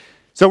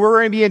So we're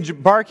going to be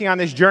embarking on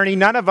this journey.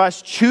 None of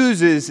us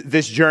chooses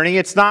this journey.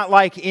 It's not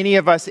like any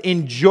of us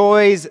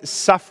enjoys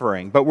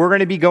suffering, but we're going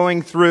to be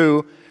going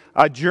through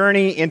a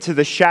journey into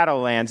the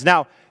Shadowlands.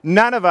 Now,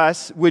 none of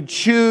us would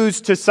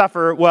choose to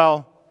suffer.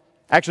 Well,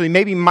 actually,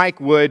 maybe Mike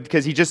would,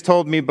 because he just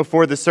told me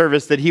before the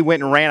service that he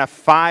went and ran a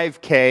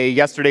 5K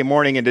yesterday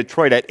morning in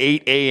Detroit at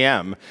 8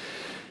 a.m.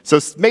 So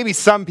maybe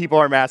some people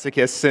are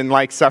masochists and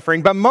like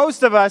suffering, but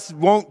most of us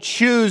won't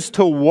choose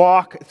to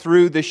walk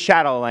through the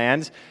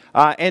Shadowlands.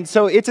 And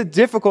so it's a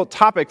difficult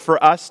topic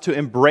for us to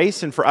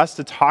embrace and for us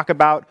to talk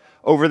about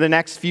over the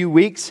next few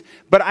weeks.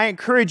 But I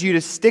encourage you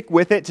to stick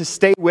with it, to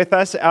stay with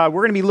us. We're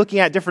going to be looking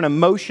at different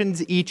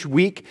emotions each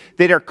week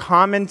that are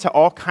common to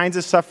all kinds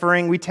of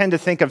suffering. We tend to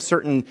think of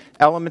certain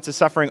elements of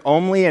suffering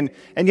only, and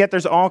yet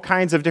there's all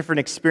kinds of different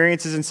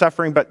experiences in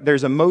suffering, but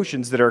there's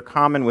emotions that are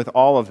common with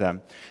all of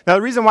them. Now,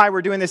 the reason why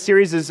we're doing this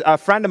series is a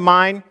friend of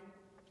mine,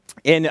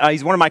 and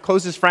he's one of my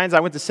closest friends. I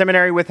went to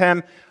seminary with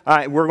him.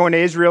 We're going to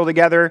Israel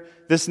together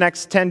this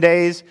next 10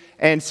 days.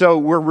 And so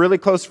we're really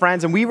close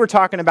friends. And we were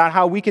talking about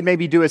how we could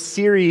maybe do a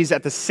series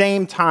at the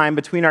same time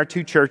between our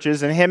two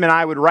churches. And him and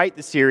I would write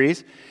the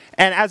series.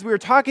 And as we were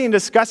talking and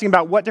discussing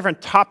about what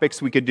different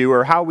topics we could do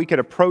or how we could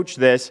approach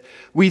this,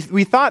 we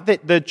thought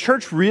that the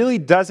church really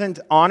doesn't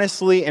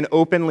honestly and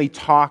openly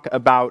talk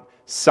about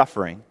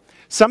suffering.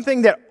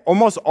 Something that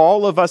almost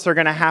all of us are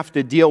going to have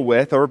to deal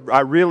with, or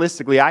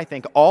realistically, I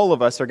think all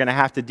of us are going to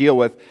have to deal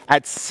with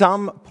at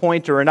some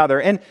point or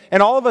another. And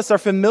all of us are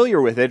familiar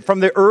with it,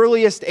 from the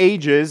earliest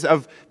ages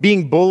of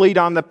being bullied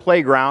on the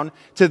playground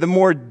to the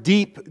more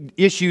deep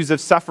issues of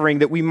suffering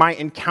that we might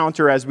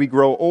encounter as we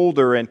grow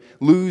older and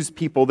lose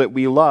people that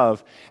we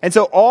love. And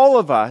so all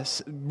of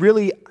us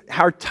really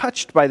are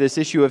touched by this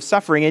issue of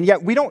suffering, and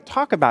yet we don't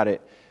talk about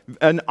it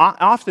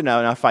often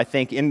enough, I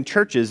think, in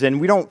churches, and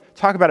we don't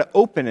talk about it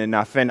open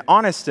enough and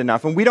honest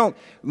enough, and we don't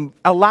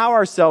allow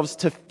ourselves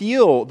to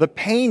feel the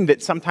pain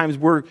that sometimes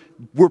we're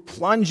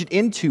plunged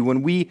into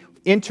when we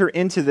enter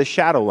into the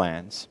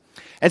Shadowlands.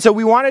 And so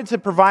we wanted to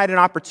provide an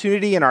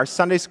opportunity in our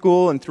Sunday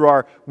school and through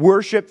our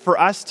worship for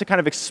us to kind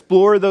of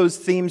explore those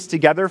themes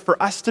together,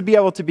 for us to be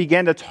able to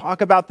begin to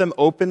talk about them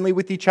openly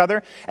with each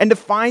other, and to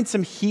find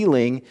some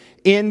healing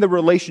in the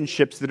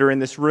relationships that are in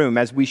this room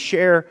as we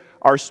share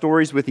our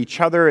stories with each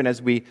other and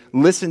as we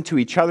listen to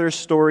each other's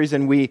stories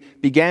and we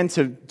begin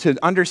to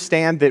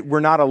understand that we're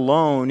not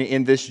alone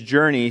in this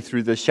journey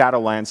through the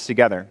Shadowlands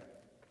together.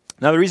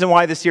 Now, the reason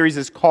why this series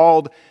is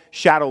called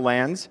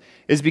Shadowlands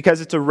is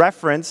because it's a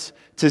reference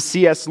to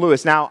C.S.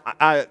 Lewis. Now,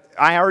 I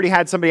already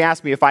had somebody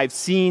ask me if I've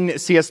seen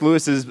C.S.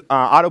 Lewis's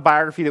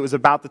autobiography that was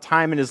about the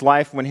time in his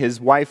life when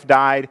his wife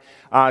died,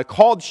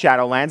 called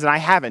Shadowlands, and I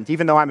haven't.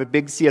 Even though I'm a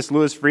big C.S.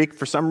 Lewis freak,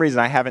 for some reason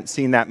I haven't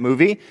seen that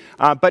movie.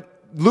 But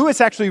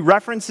Lewis actually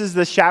references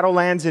the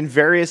Shadowlands in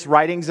various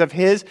writings of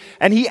his,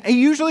 and he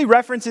usually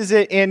references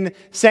it in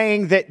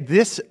saying that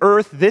this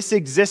earth, this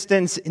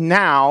existence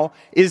now,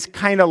 is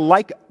kind of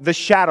like the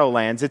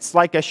Shadowlands. It's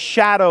like a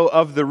shadow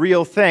of the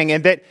real thing,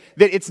 and that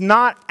it's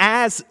not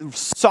as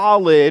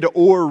solid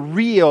or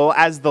real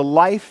as the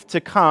life to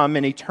come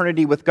in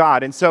eternity with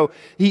God. And so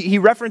he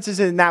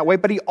references it in that way,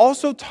 but he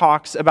also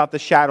talks about the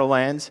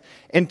Shadowlands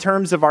in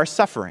terms of our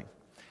suffering.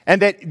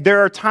 And that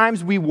there are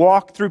times we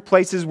walk through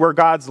places where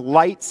God's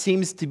light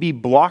seems to be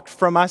blocked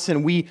from us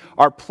and we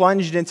are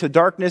plunged into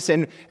darkness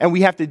and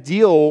we have to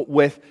deal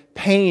with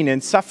pain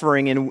and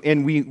suffering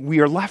and we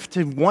are left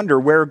to wonder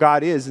where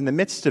God is in the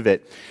midst of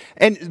it.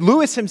 And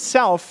Lewis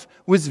himself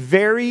was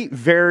very,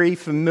 very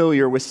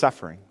familiar with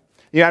suffering.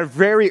 At a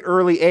very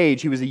early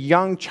age, he was a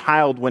young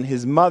child when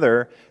his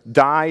mother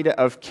died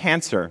of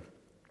cancer.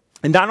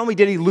 And not only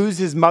did he lose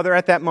his mother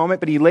at that moment,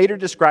 but he later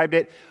described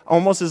it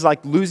almost as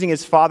like losing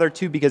his father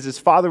too, because his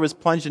father was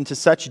plunged into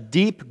such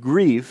deep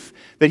grief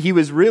that he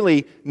was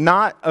really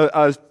not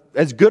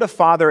as good a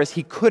father as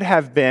he could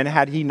have been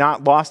had he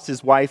not lost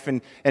his wife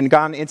and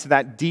gone into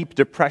that deep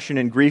depression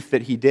and grief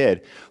that he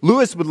did.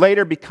 Lewis would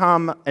later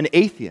become an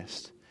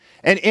atheist.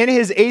 And in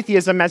his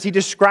atheism, as he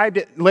described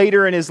it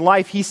later in his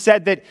life, he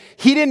said that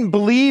he didn't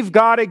believe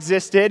God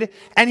existed,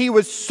 and he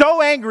was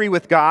so angry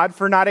with God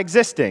for not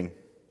existing.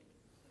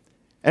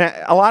 And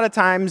a lot of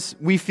times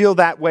we feel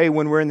that way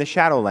when we're in the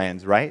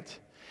Shadowlands, right?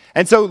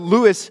 And so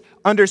Lewis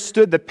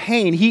understood the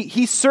pain.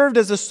 He served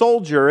as a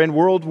soldier in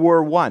World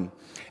War I.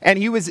 And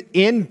he was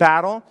in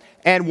battle,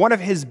 and one of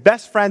his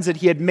best friends that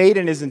he had made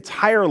in his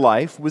entire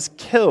life was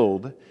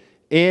killed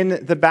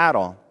in the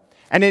battle.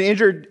 And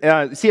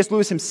C.S.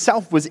 Lewis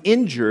himself was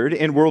injured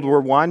in World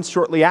War I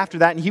shortly after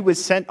that, and he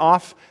was sent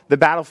off the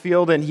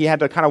battlefield, and he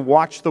had to kind of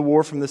watch the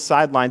war from the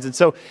sidelines. And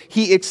so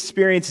he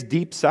experienced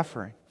deep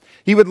suffering.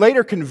 He would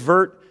later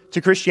convert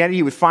to Christianity.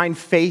 He would find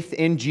faith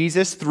in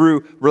Jesus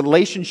through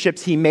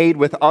relationships he made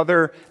with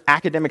other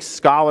academic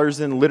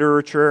scholars in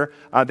literature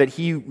that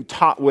he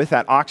taught with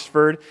at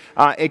Oxford,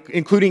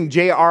 including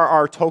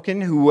J.R.R.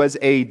 Tolkien, who was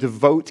a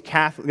devoted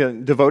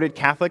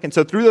Catholic. And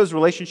so through those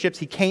relationships,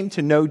 he came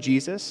to know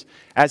Jesus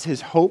as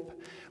his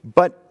hope.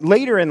 But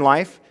later in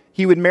life,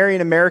 he would marry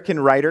an American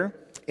writer,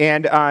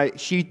 and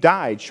she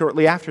died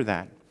shortly after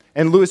that.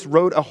 And Lewis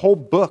wrote a whole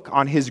book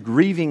on his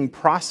grieving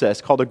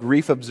process called A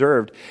Grief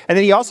Observed. And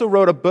then he also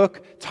wrote a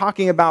book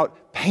talking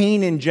about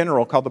pain in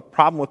general called The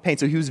Problem with Pain.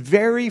 So he was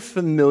very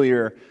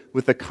familiar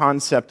with the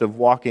concept of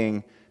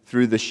walking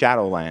through the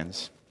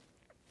Shadowlands.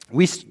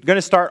 We're going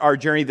to start our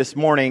journey this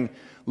morning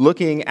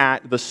looking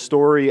at the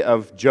story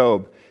of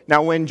Job.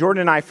 Now, when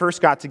Jordan and I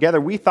first got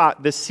together, we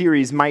thought this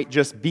series might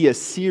just be a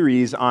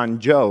series on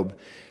Job.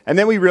 And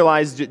then we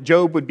realized that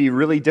Job would be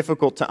really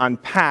difficult to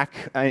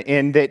unpack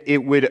and that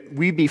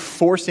we'd be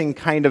forcing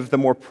kind of the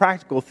more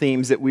practical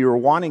themes that we were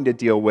wanting to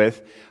deal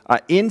with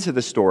into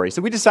the story.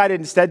 So we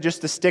decided instead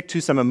just to stick to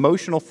some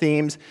emotional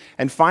themes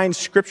and find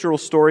scriptural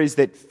stories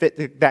that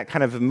fit that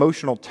kind of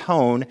emotional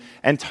tone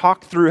and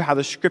talk through how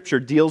the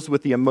scripture deals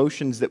with the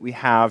emotions that we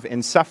have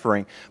in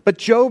suffering. But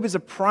Job is a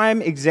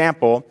prime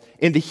example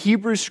in the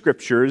Hebrew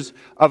scriptures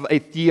of a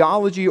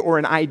theology or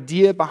an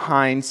idea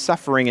behind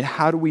suffering and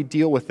how do we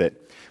deal with it.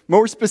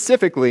 More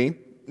specifically,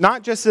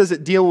 not just does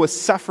it deal with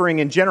suffering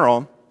in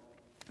general,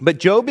 but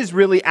Job is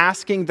really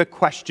asking the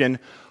question,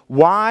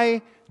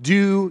 why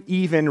do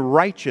even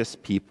righteous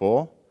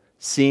people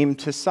seem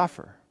to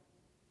suffer?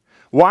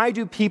 Why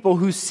do people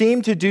who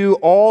seem to do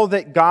all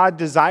that God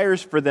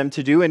desires for them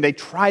to do, and they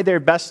try their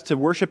best to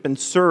worship and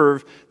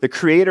serve the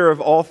Creator of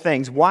all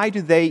things, why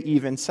do they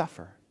even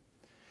suffer?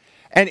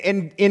 And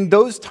in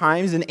those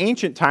times, in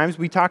ancient times,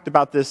 we talked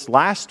about this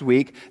last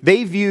week,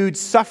 they viewed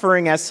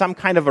suffering as some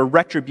kind of a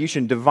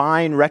retribution,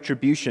 divine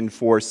retribution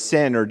for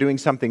sin or doing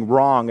something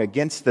wrong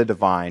against the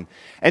divine.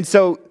 And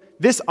so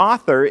this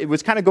author, it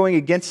was kind of going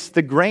against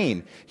the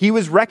grain. He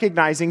was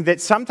recognizing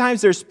that sometimes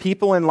there's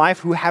people in life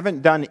who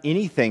haven't done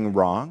anything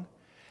wrong,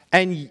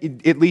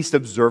 and at least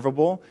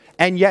observable,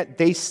 and yet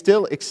they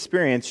still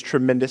experience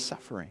tremendous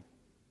suffering.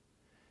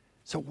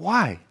 So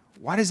why?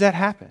 Why does that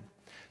happen?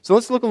 So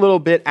let's look a little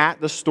bit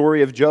at the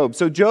story of Job.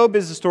 So Job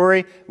is a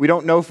story, we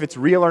don't know if it's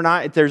real or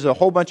not. There's a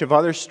whole bunch of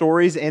other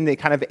stories in the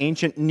kind of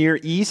ancient Near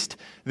East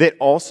that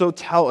also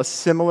tell a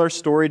similar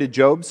story to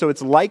Job. So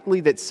it's likely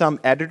that some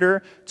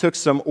editor took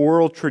some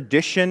oral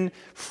tradition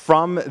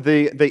from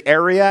the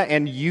area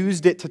and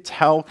used it to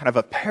tell kind of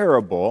a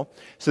parable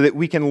so that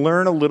we can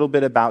learn a little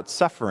bit about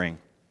suffering.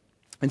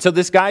 And so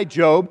this guy,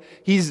 Job,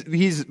 he's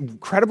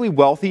incredibly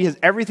wealthy.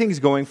 Everything's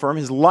going for him.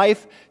 His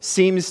life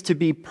seems to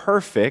be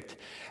perfect.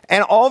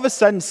 And all of a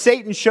sudden,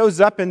 Satan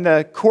shows up in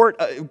the court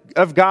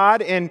of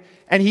God, and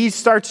he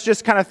starts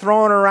just kind of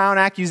throwing around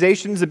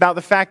accusations about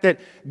the fact that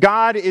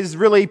God is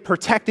really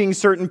protecting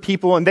certain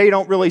people, and they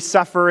don't really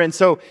suffer. And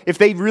so if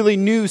they really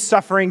knew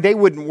suffering, they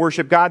wouldn't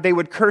worship God. They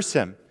would curse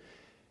him.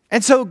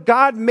 And so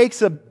God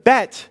makes a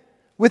bet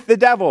with the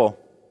devil.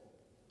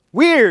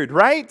 Weird,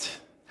 right?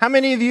 How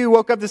many of you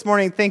woke up this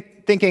morning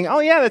thinking, oh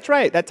yeah, that's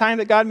right, that time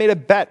that God made a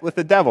bet with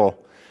the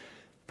devil?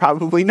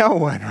 Probably no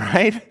one,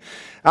 right?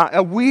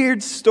 A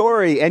weird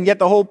story, and yet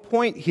the whole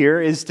point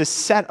here is to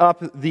set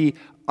up the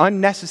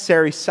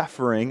unnecessary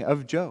suffering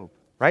of Job,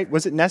 right?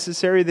 Was it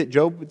necessary that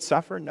Job would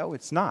suffer? No,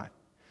 it's not.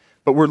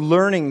 But we're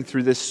learning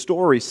through this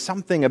story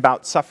something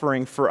about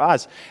suffering for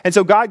us. And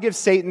so God gives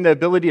Satan the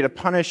ability to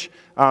punish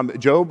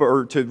Job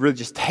or to really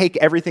just take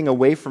everything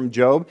away from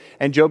Job.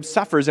 And Job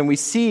suffers. And we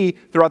see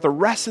throughout the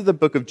rest of the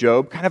book of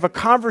Job kind of a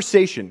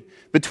conversation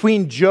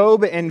between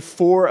Job and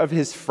 4 of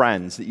his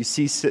friends that you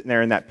see sitting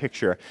there in that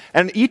picture.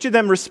 And each of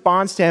them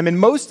responds to him. And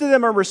most of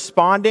them are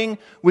responding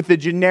with the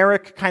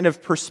generic kind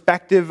of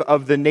perspective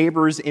of the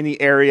neighbors in the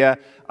area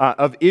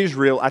of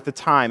Israel at the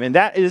time. And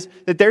that is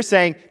that they're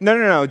saying,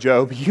 no,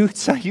 Job, you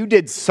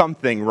did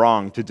something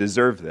wrong to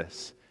deserve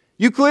this.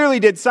 You clearly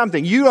did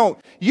something. You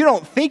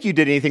don't think you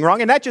did anything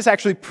wrong, and that just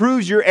actually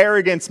proves your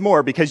arrogance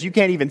more because you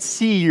can't even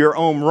see your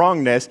own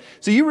wrongness.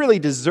 So you really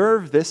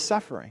deserve this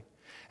suffering.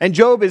 And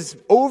Job is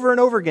over and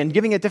over again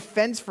giving a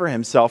defense for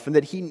himself and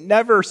that he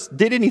never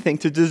did anything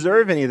to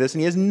deserve any of this, and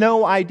he has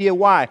no idea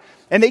why.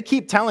 And they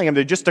keep telling him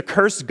just to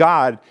curse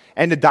God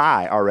and to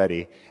die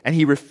already. And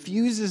he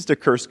refuses to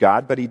curse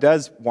God, but he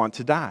does want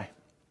to die.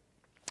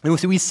 And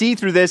so we see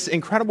through this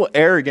incredible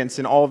arrogance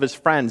in all of his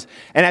friends.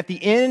 And at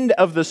the end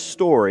of the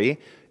story,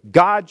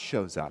 God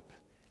shows up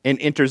and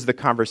enters the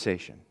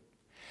conversation.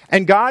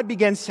 And God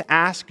begins to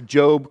ask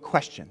Job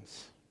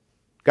questions.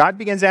 God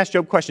begins to ask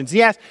Job questions.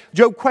 He asks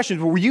Job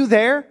questions. Were you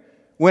there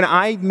when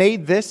I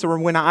made this or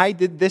when I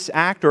did this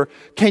act? Or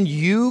can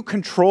you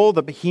control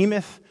the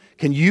behemoth?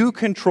 Can you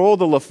control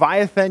the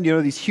Leviathan? You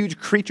know, these huge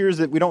creatures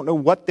that we don't know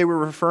what they were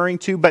referring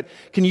to. But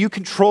can you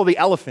control the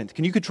elephant?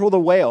 Can you control the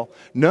whale?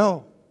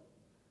 No,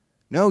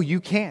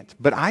 you can't,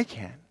 but I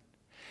can.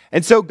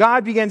 And so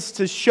God begins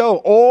to show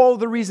all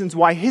the reasons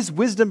why his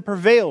wisdom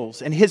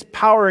prevails and his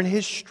power and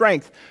his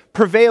strength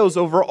prevails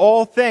over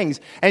all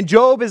things. And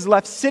Job is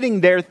left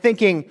sitting there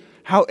thinking,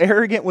 how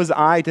arrogant was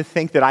I to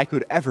think that I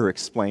could ever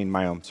explain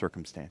my own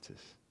circumstances?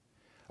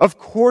 Of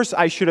course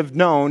I should have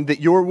known that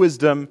your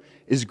wisdom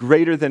is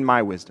greater than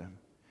my wisdom.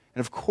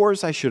 And of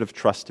course I should have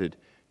trusted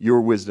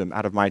your wisdom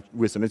out of my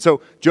wisdom. And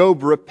so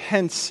Job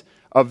repents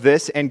of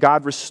this, and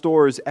God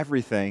restores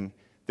everything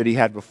that he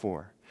had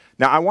before.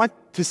 Now, I want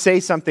to say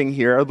something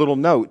here, a little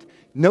note.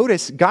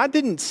 notice God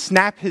didn't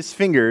snap his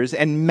fingers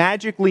and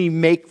magically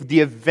make the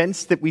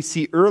events that we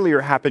see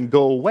earlier happen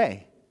go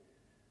away.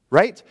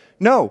 Right?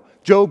 No,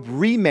 Job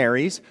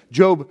remarries,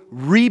 Job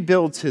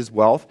rebuilds his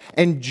wealth,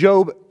 and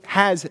Job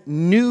has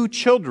new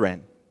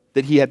children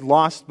that he had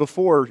lost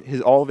before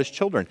all of his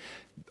children.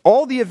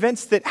 All the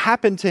events that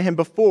happened to him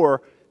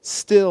before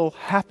still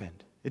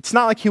happened. It's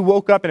not like he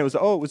woke up and it was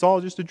all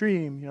just a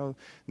dream,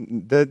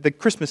 the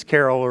Christmas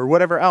Carol or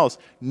whatever else.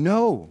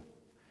 No,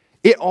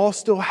 it all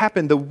still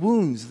happened. The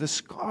wounds, the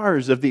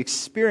scars of the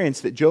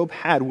experience that Job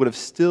had would have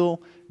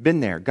still been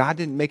there. God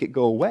didn't make it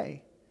go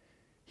away.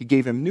 He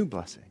gave him new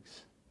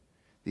blessings.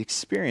 The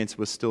experience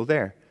was still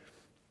there.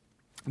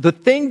 The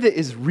thing that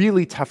is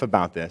really tough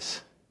about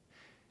this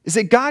is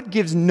that God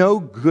gives no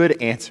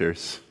good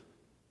answers.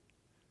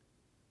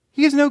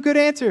 He gives no good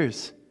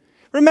answers.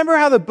 Remember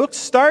how the book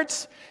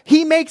starts?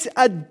 He makes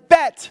a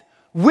bet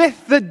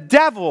with the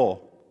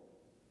devil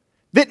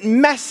that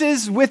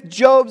messes with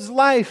Job's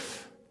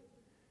life.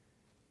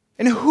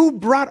 And who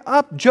brought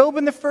up Job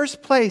in the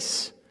first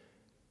place?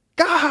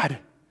 God.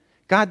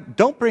 God,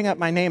 don't bring up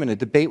my name in a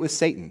debate with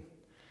Satan.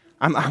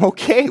 I'm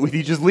okay with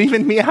you just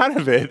leaving me out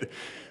of it.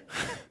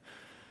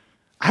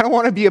 I don't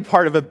want to be a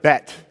part of a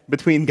bet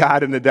between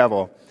God and the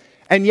devil.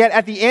 And yet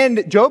at the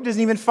end, Job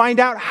doesn't even find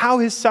out how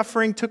his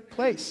suffering took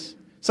place.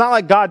 It's not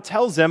like God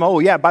tells him, oh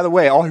yeah, by the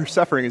way, all your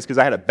suffering is because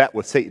I had a bet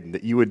with Satan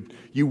that you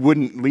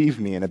wouldn't leave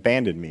me and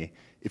abandon me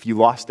if you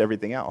lost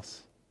everything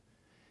else.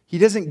 He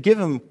doesn't give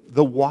him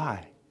the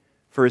why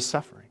for his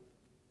suffering.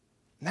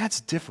 And that's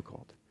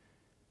difficult.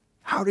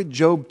 How did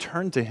Job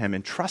turn to him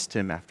and trust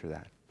him after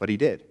that? But he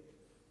did.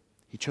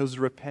 He chose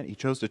to repent. He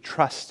chose to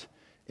trust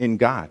in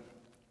God.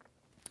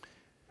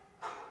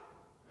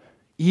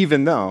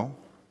 Even though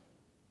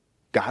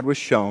God was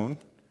shown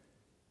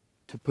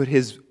to put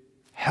his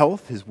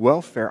health, his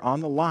welfare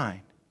on the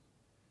line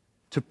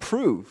to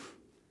prove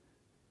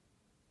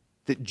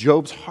that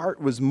Job's heart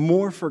was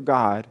more for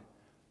God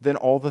than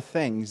all the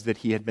things that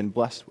he had been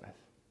blessed with.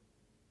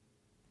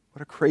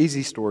 What a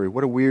crazy story.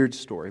 What a weird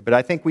story. But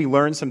I think we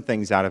learn some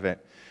things out of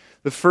it.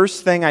 The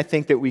first thing I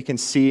think that we can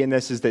see in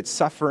this is that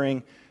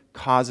suffering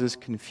causes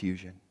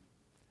confusion.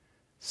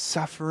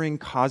 Suffering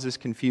causes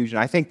confusion.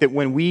 I think that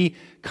when we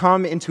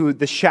come into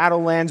the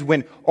Shadowlands,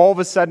 when all of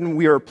a sudden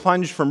we are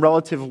plunged from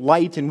relative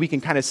light and we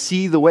can kind of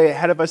see the way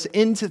ahead of us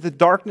into the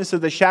darkness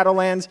of the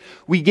Shadowlands,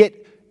 we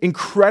get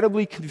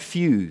incredibly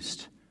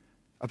confused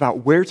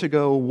about where to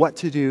go, what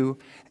to do,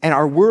 and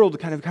our world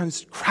kind of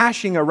comes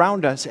crashing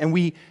around us, and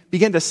we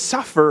begin to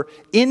suffer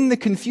in the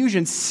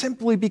confusion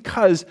simply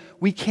because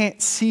we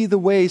can't see the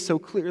way so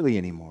clearly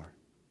anymore.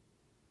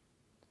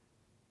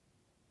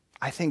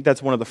 I think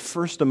that's one of the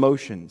first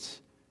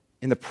emotions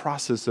in the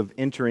process of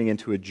entering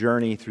into a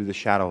journey through the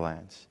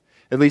Shadowlands.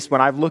 At least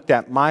when I've looked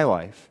at my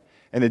life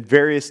and the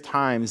various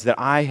times that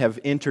I have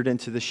entered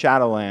into the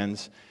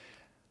Shadowlands,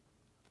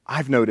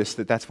 I've noticed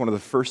that that's one of the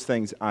first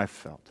things I've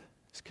felt.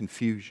 It's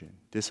confusion,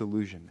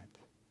 disillusionment.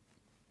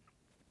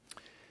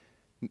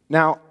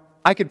 Now,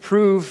 I could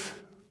prove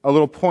a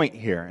little point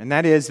here, and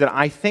that is that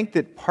I think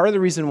that part of the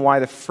reason why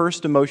the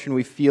first emotion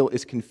we feel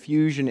is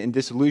confusion and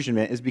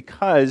disillusionment is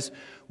because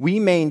we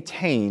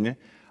maintain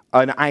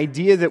an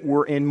idea that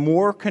we're in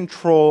more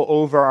control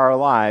over our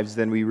lives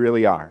than we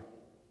really are.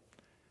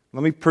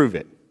 Let me prove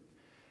it.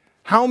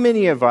 How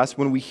many of us,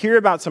 when we hear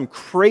about some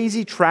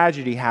crazy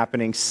tragedy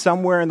happening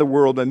somewhere in the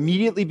world,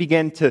 immediately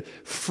begin to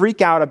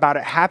freak out about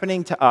it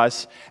happening to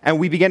us, and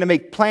we begin to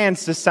make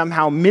plans to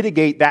somehow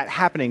mitigate that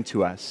happening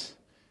to us?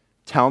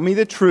 Tell me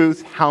the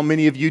truth, how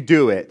many of you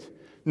do it?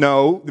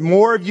 No,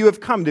 more of you have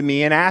come to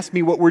me and asked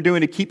me what we're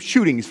doing to keep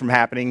shootings from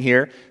happening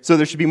here, so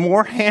there should be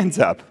more hands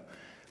up.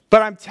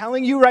 But I'm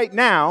telling you right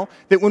now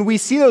that when we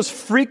see those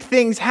freak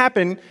things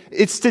happen,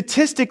 it's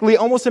statistically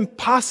almost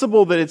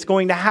impossible that it's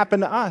going to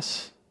happen to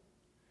us.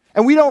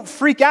 And we don't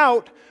freak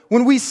out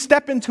when we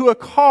step into a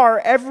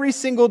car every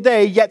single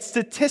day, yet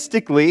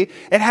statistically,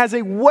 it has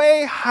a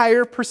way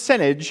higher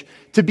percentage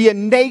to be a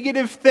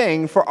negative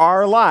thing for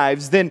our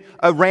lives than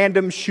a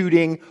random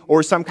shooting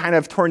or some kind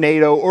of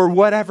tornado or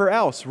whatever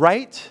else,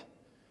 right?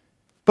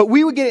 But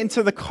we would get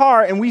into the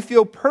car and we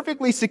feel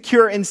perfectly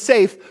secure and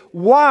safe.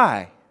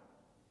 Why?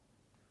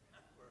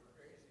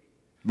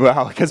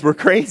 Well, because we're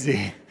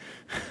crazy.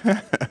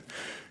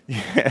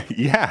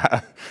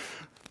 Yeah.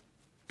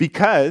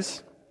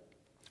 Because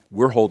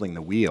we're holding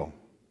the wheel.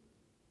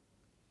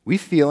 We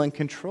feel in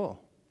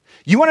control.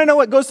 You want to know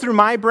what goes through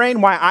my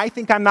brain, why I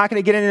think I'm not going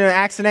to get in an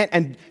accident?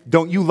 And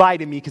don't you lie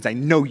to me, because I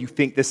know you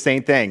think the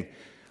same thing.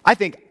 I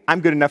think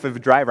I'm good enough of a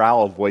driver,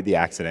 I'll avoid the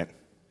accident.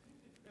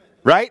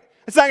 Right?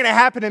 It's not going to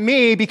happen to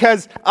me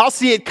because I'll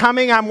see it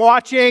coming, I'm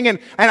watching, and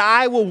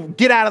I will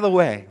get out of the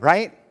way,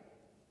 right?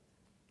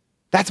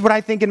 That's what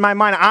I think in my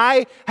mind.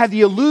 I have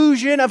the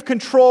illusion of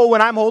control when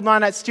I'm holding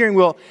on that steering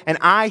wheel, and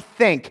I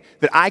think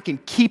that I can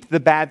keep the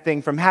bad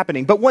thing from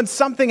happening. But when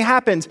something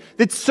happens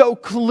that so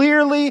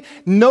clearly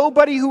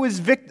nobody who is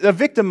a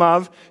victim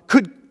of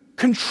could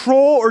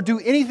control or do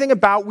anything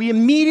about, we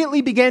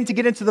immediately begin to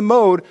get into the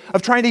mode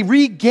of trying to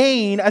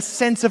regain a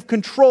sense of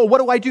control. What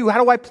do I do?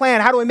 How do I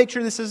plan? How do I make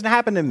sure this doesn't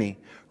happen to me?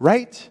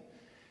 Right?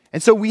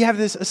 And so we have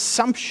this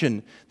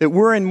assumption that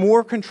we're in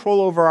more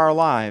control over our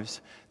lives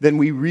than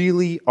we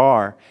really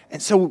are.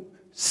 And so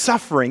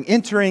suffering,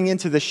 entering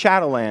into the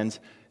Shadowlands,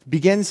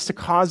 begins to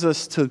cause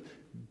us to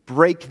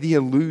break the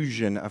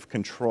illusion of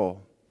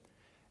control.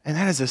 And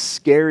that is a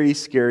scary,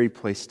 scary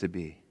place to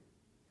be.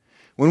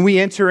 When we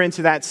enter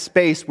into that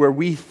space where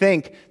we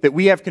think that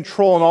we have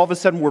control and all of a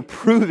sudden we're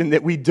proven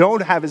that we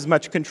don't have as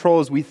much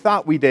control as we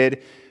thought we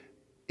did,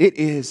 it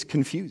is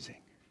confusing.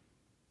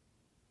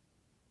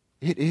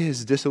 It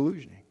is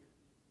disillusioning.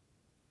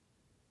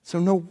 So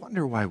no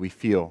wonder why we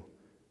feel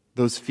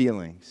those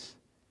feelings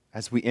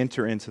as we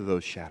enter into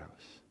those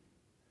shadows.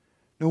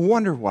 No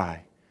wonder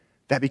why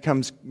that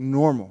becomes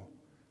normal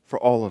for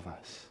all of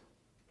us.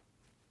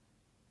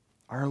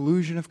 Our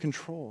illusion of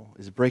control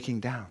is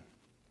breaking down.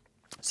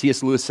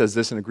 C.S. Lewis says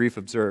this in A Grief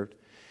Observed.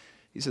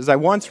 He says, I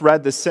once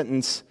read the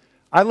sentence,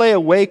 I lay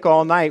awake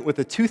all night with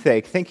a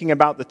toothache, thinking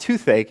about the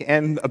toothache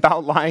and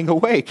about lying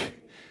awake.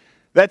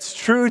 That's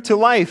true to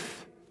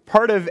life.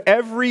 Part of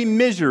every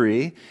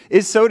misery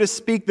is, so to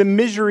speak, the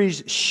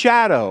misery's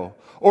shadow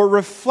or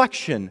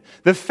reflection.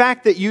 The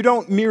fact that you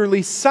don't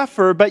merely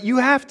suffer, but you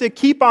have to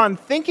keep on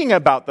thinking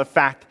about the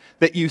fact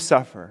that you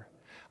suffer.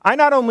 I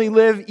not only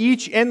live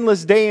each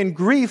endless day in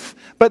grief,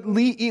 but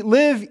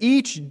live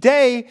each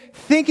day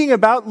thinking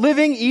about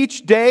living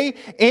each day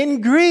in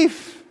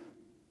grief.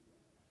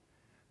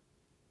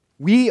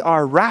 We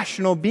are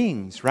rational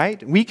beings,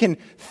 right? We can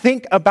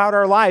think about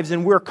our lives,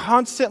 and we're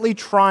constantly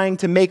trying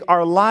to make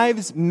our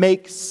lives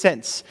make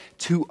sense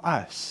to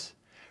us,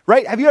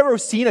 right? Have you ever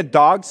seen a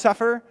dog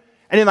suffer,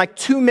 and then like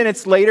 2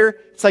 minutes later,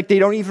 it's like they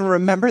don't even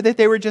remember that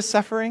they were just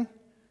suffering?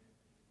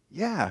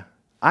 Yeah,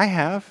 I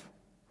have.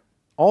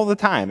 All the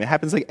time. It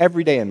happens like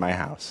every day in my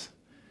house.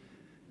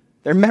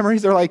 Their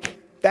memories are like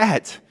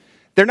that.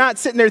 They're not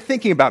sitting there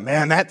thinking about,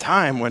 man, that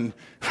time when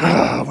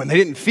they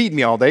didn't feed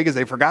me all day because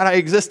they forgot I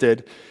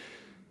existed.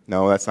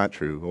 No, that's not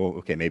true. Well,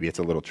 okay, maybe it's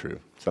a little true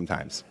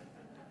sometimes.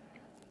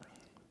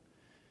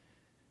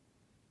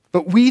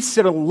 But we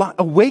sit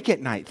awake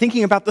at night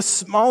thinking about the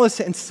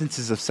smallest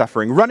instances of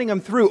suffering, running them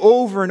through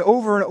over and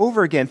over and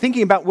over again,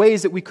 thinking about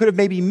ways that we could have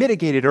maybe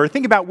mitigated or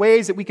think about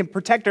ways that we can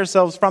protect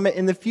ourselves from it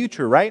in the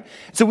future, right?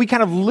 So we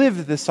kind of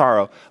live the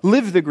sorrow,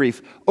 live the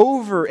grief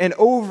over and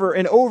over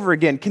and over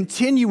again,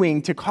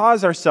 continuing to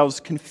cause ourselves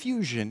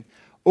confusion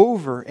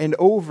over and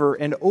over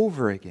and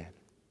over again.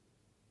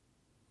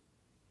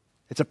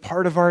 It's a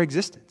part of our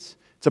existence.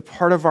 It's a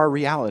part of our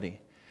reality.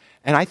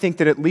 And I think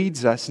that it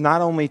leads us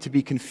not only to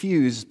be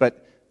confused,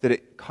 but that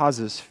it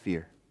causes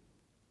fear.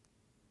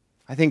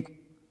 I think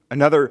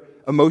another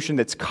emotion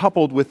that's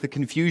coupled with the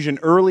confusion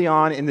early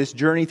on in this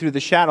journey through the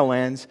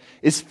Shadowlands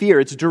is fear.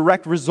 It's a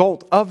direct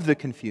result of the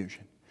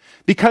confusion.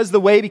 Because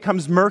the way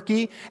becomes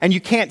murky and you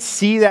can't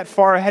see that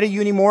far ahead of you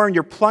anymore and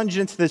you're plunged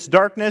into this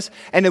darkness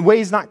and the way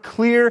is not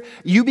clear,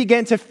 you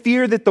begin to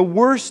fear that the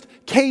worst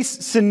case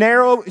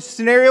scenario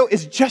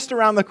is just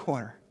around the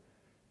corner.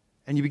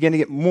 And you begin to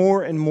get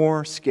more and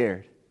more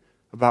scared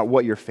about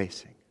what you're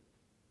facing.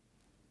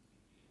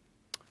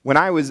 When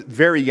I was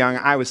very young,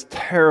 I was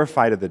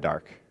terrified of the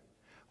dark.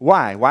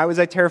 Why? Why was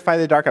I terrified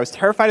of the dark? I was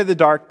terrified of the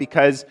dark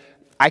because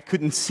I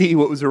couldn't see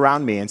what was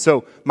around me. And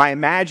so my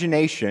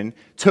imagination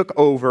took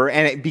over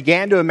and it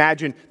began to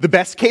imagine the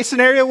best case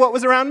scenario of what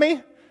was around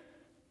me?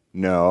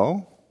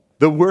 No,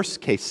 the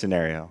worst case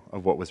scenario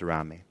of what was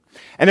around me.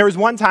 And there was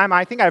one time,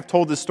 I think I've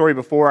told this story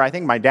before, I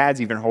think my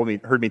dad's even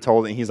heard me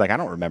told it, and he's like, I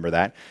don't remember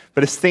that.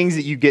 But it's things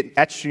that you get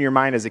etched in your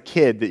mind as a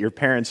kid that your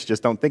parents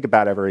just don't think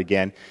about ever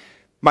again.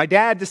 My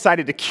dad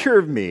decided to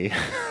cure me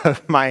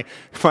of my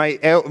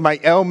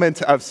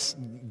ailment of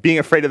being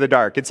afraid of the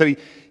dark. And so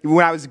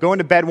when I was going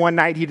to bed one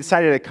night, he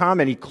decided to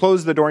come and he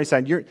closed the door and he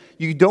said,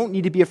 you don't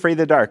need to be afraid of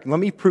the dark. Let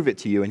me prove it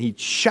to you. And he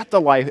shut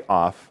the light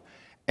off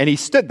and he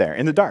stood there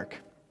in the dark.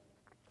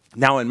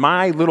 Now in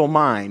my little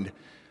mind,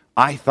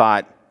 I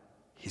thought,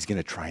 he's going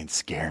to try and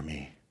scare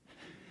me.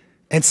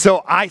 And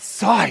so I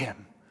saw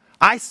him.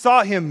 I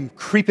saw him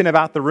creeping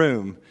about the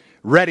room,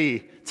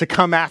 ready to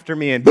come after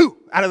me and boo,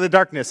 out of the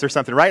darkness or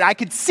something, right? I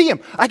could see him.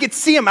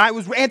 I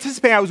was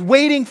anticipating. I was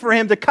waiting for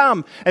him to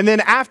come. And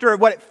then after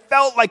what it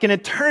felt like an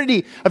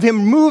eternity of him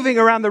moving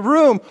around the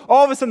room,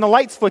 all of a sudden the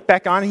lights flicked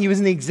back on and he was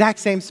in the exact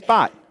same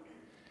spot.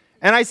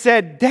 And I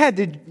said,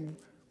 Dad,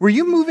 were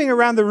you moving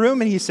around the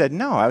room? And he said,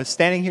 no, I was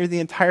standing here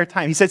the entire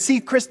time. He said, see,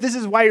 Chris, this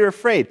is why you're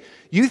afraid.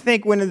 You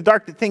think when in the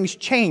dark that things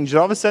change, that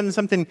all of a sudden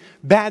something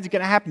bad's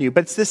going to happen to you.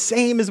 But it's the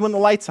same as when the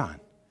light's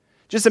on.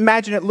 Just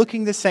imagine it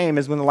looking the same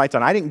as when the light's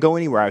on. I didn't go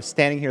anywhere. I was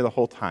standing here the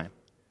whole time.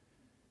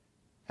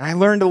 And I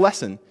learned a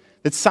lesson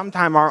that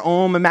sometimes our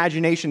own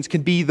imaginations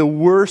can be the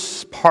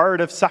worst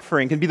part of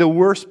suffering, can be the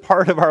worst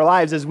part of our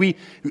lives as we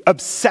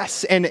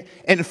obsess and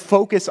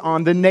focus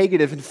on the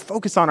negative and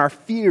focus on our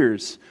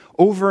fears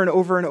over and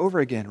over and over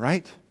again,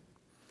 right?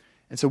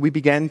 And so we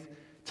begin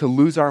to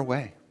lose our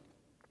way.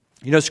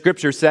 You know,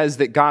 Scripture says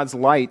that God's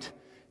light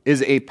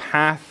is a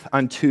path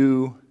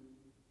unto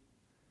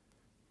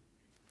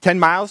 10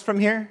 miles from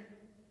here?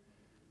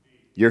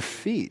 Your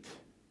feet.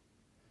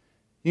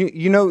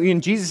 You know,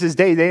 in Jesus'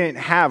 day, they didn't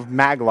have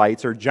mag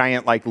lights or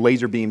giant like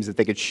laser beams that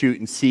they could shoot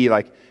and see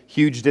like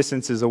huge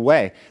distances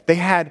away. They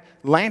had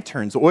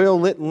lanterns,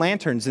 oil-lit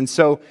lanterns. And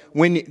so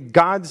when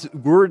God's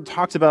word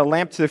talks about a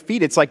lamp to their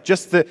feet, it's like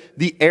just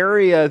the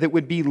area that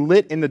would be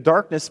lit in the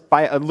darkness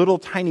by a little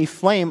tiny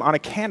flame on a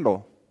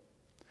candle.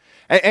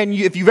 And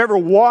if you've ever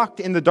walked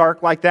in the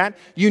dark like that,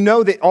 you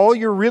know that all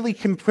you're really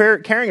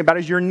caring about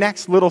is your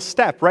next little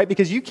step, right?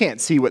 Because you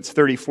can't see what's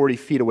 30, 40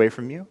 feet away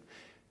from you.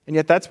 And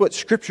yet that's what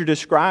Scripture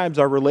describes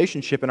our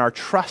relationship and our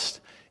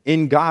trust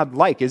in God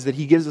like, is that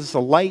He gives us a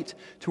light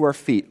to our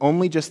feet.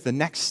 Only just the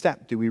next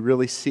step do we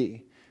really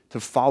see to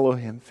follow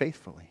Him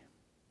faithfully.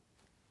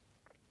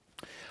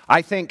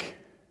 I think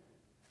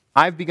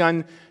I've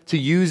begun to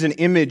use an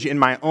image in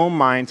my own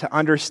mind to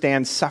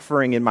understand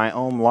suffering in my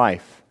own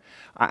life.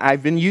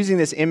 I've been using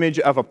this image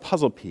of a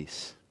puzzle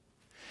piece.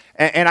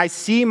 And I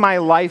see my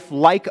life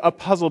like a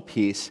puzzle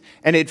piece,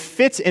 and it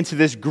fits into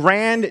this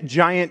grand,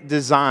 giant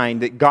design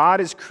that God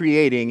is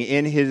creating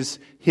in His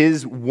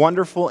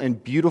wonderful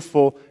and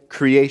beautiful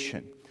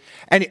creation.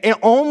 And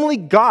only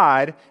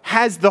God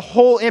has the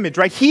whole image,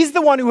 right? He's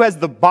the one who has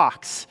the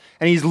box,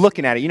 and He's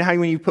looking at it. You know how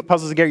when you put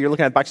puzzles together, you're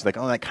looking at the box, you're like,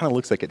 oh, that kind of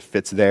looks like it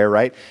fits there,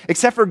 right?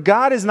 Except for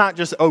God is not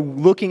just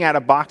looking at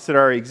a box that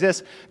already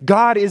exists.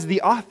 God is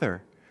the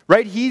author.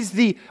 Right? He's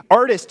the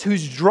artist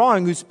who's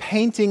drawing, who's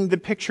painting the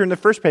picture in the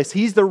first place.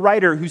 He's the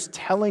writer who's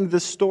telling the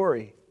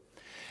story.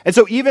 And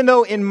so even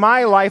though in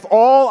my life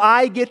all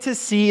I get to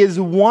see is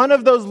one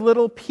of those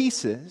little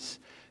pieces,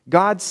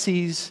 God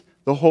sees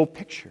the whole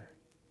picture.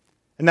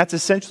 And that's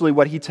essentially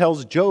what He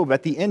tells Job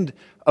at the end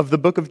of the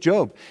book of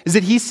Job, is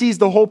that He sees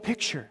the whole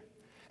picture.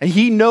 And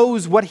He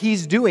knows what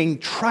He's doing.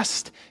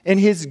 Trust in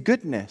His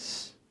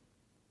goodness.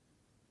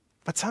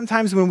 But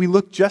sometimes when we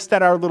look just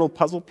at our little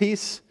puzzle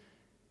piece,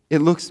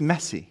 it looks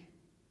messy.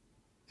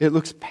 It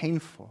looks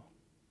painful.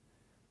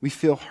 We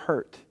feel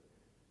hurt.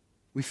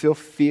 We feel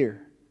fear.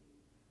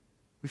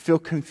 We feel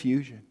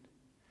confusion.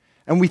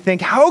 And we think,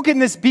 how can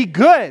this be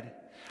good?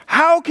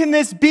 How can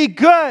this be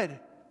good?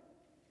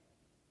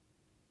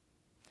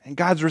 And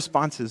God's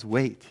response is,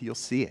 wait, you'll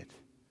see it.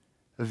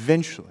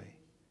 Eventually,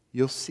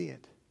 you'll see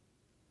it.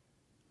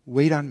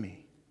 Wait on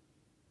me.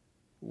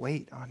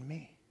 Wait on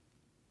me.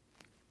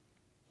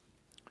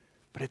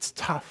 But it's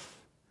tough.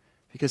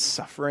 Because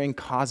suffering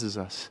causes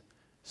us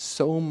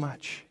so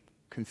much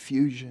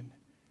confusion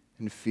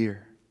and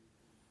fear.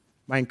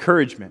 My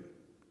encouragement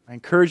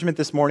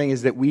this morning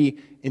is that we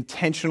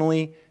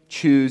intentionally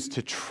choose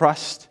to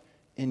trust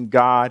in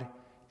God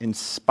in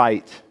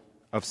spite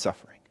of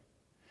suffering.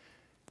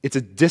 It's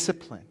a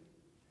discipline.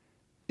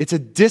 It's a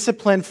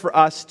discipline for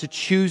us to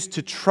choose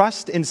to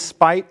trust in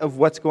spite of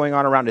what's going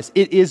on around us.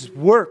 It is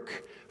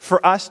work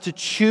for us to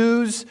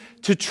choose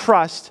to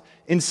trust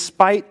in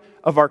spite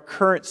of our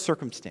current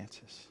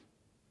circumstances.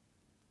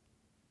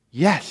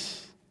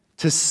 Yes,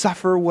 to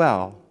suffer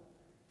well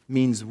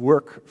means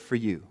work for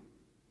you.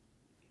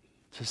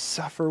 To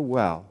suffer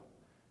well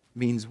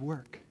means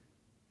work.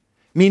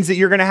 Means that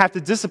you're going to have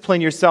to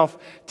discipline yourself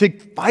to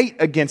fight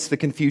against the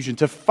confusion,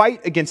 to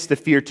fight against the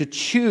fear, to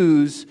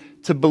choose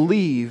to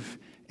believe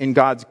in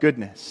God's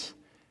goodness.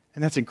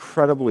 And that's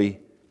incredibly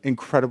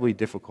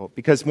difficult,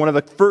 because one of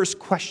the first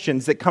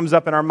questions that comes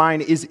up in our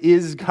mind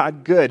is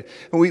God good?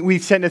 And we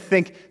tend to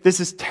think, this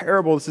is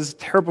terrible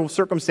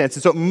circumstance,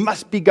 and so it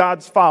must be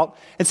God's fault,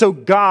 and so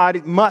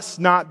God must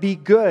not be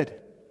good.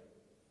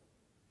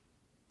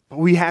 But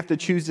we have to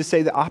choose to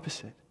say the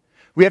opposite.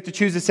 We have to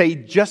choose to say,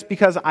 just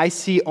because I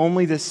see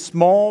only this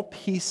small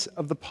piece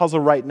of the puzzle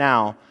right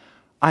now,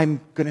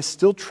 I'm going to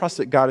still trust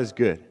that God is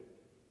good.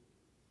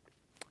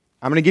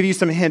 I'm going to give you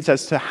some hints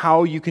as to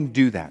how you can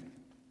do that.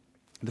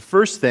 The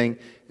first thing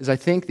is, I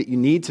think that you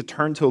need to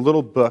turn to a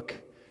little book.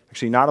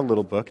 Actually, not a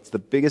little book. It's the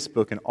biggest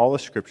book in all the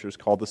Scriptures,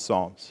 called the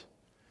Psalms.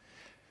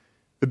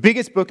 The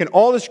biggest book in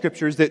all the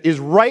Scriptures that is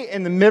right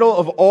in the middle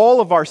of all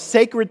of our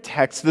sacred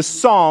texts, the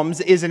Psalms,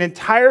 is an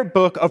entire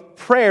book of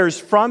prayers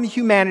from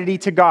humanity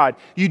to God.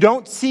 You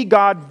don't see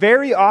God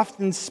very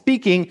often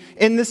speaking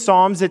in the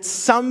Psalms. It's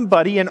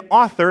somebody, an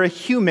author, a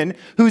human,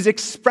 who's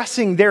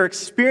expressing their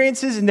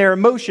experiences and their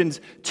emotions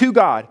to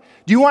God.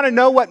 Do you want to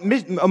know what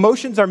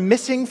emotions are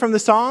missing from the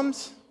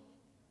Psalms?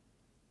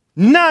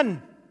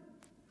 None.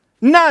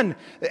 None.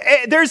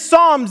 There's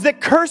Psalms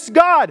that curse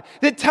God,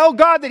 that tell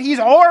God that He's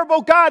a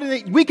horrible God and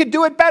that we could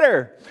do it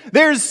better.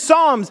 There's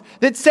Psalms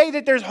that say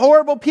that there's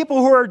horrible people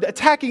who are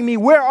attacking me.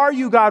 Where are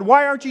you, God?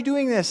 Why aren't you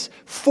doing this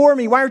for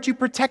me? Why aren't you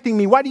protecting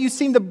me? Why do you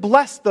seem to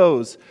bless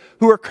those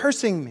who are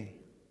cursing me?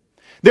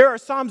 There are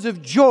Psalms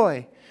of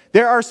joy.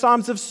 There are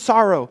Psalms of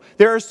sorrow.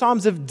 There are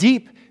Psalms of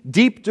deep,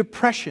 deep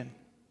depression.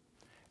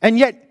 And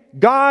yet,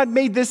 God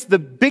made this the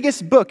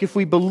biggest book if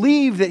we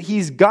believe that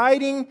He's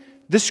guiding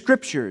the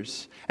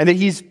Scriptures and that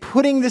He's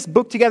putting this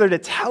book together to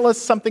tell us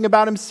something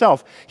about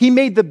Himself. He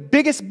made the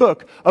biggest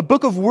book, a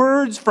book of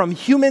words from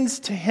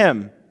humans to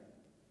Him.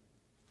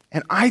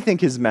 And I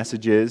think His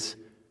message is,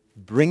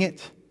 bring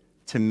it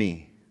to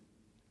me.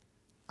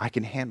 I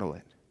can handle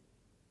it.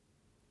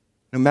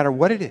 No matter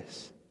what it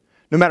is,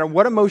 no matter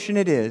what emotion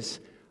it is,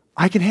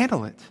 I can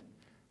handle it.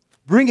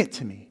 Bring it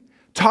to me.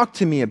 Talk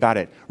to me about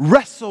it.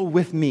 Wrestle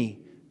with me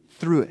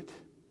through it.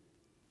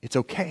 It's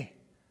okay.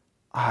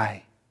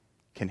 I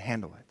can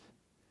handle it.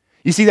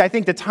 You see, I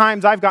think the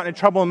times I've gotten in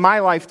trouble in my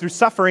life through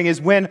suffering is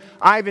when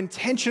I've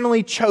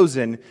intentionally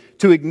chosen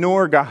to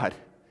ignore God.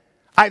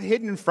 I've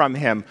hidden from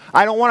Him.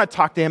 I don't want to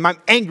talk to Him. I'm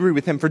angry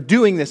with Him for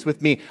doing this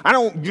with me.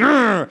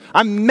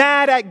 I'm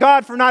mad at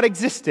God for not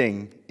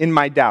existing in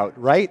my doubt,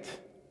 right?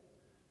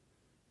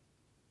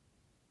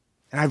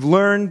 And I've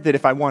learned that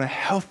if I want a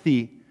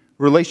healthy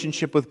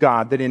relationship with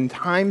God, that in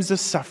times of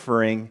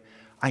suffering,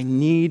 I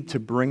need to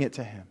bring it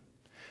to Him.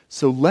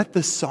 So let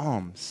the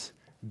Psalms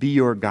be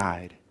your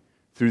guide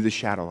through the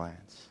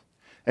Shadowlands.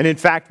 And in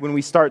fact, when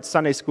we start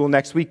Sunday school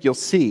next week, you'll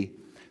see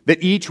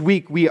that each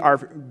week we are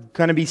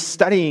going to be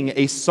studying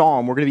a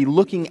psalm. We're going to be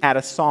looking at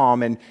a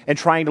psalm and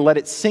trying to let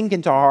it sink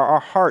into our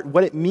heart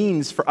what it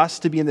means for us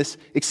to be in this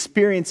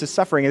experience of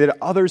suffering, and that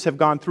others have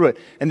gone through it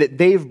and that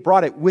they've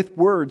brought it with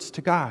words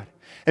to God.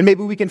 And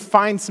maybe we can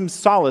find some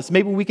solace.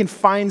 Maybe we can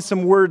find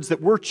some words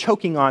that we're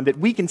choking on that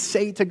we can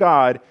say to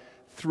God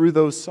through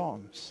those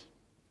psalms.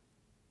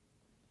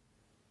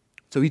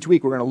 So each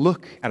week we're going to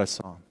look at a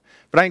psalm.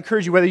 But I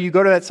encourage you, whether you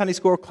go to that Sunday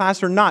school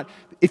class or not,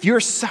 if you're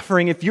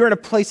suffering, if you're in a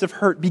place of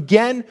hurt,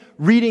 begin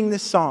reading the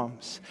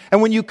Psalms.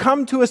 And when you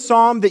come to a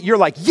psalm that you're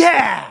like,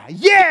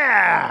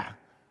 yeah,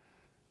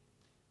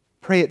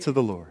 pray it to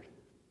the Lord.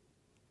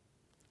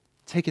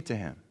 Take it to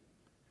Him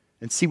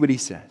and see what He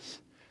says.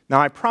 Now,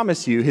 I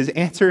promise you, His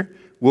answer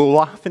will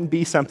often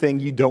be something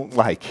you don't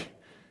like.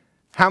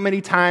 How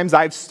many times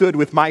I've stood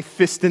with my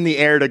fist in the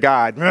air to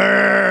God,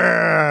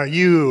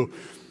 you.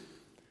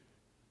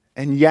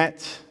 And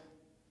yet,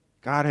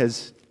 God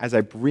has, as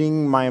I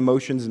bring my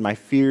emotions and my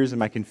fears and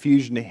my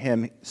confusion to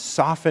Him,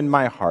 softened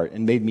my heart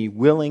and made me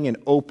willing and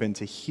open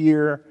to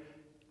hear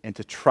and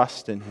to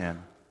trust in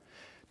Him.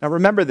 Now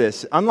remember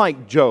this,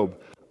 unlike Job,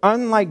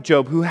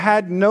 who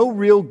had no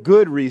real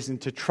good reason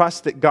to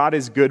trust that God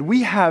is good,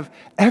 we have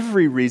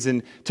every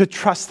reason to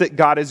trust that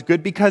God is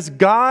good because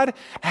God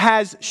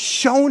has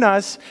shown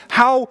us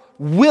how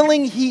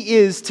willing He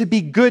is to be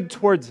good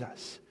towards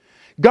us.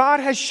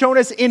 God has shown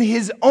us in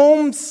His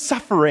own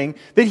suffering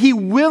that He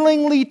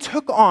willingly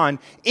took on,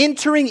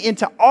 entering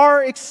into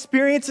our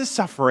experience of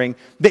suffering,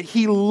 that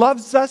He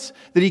loves us,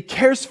 that He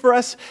cares for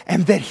us,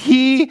 and that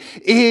He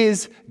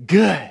is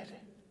good.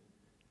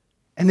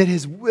 And that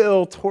His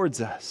will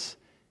towards us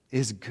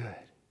is good.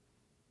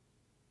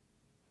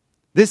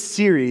 This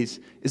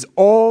series is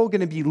all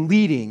going to be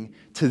leading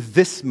to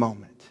this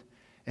moment.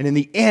 And in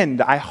the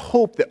end, I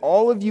hope that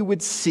all of you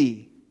would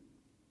see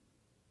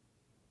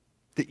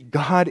that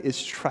God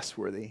is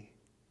trustworthy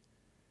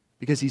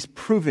because He's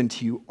proven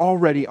to you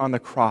already on the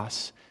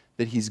cross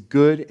that He's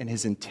good and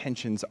His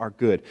intentions are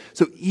good.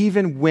 So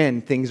even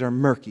when things are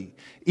murky,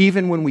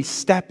 even when we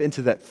step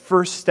into that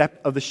first step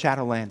of the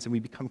Shadowlands and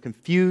we become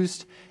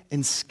confused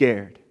and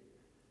scared,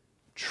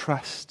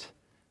 trust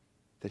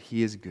that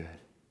He is good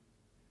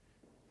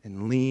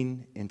and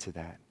lean into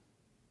that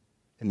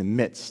in the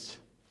midst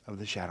of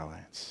the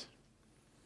Shadowlands.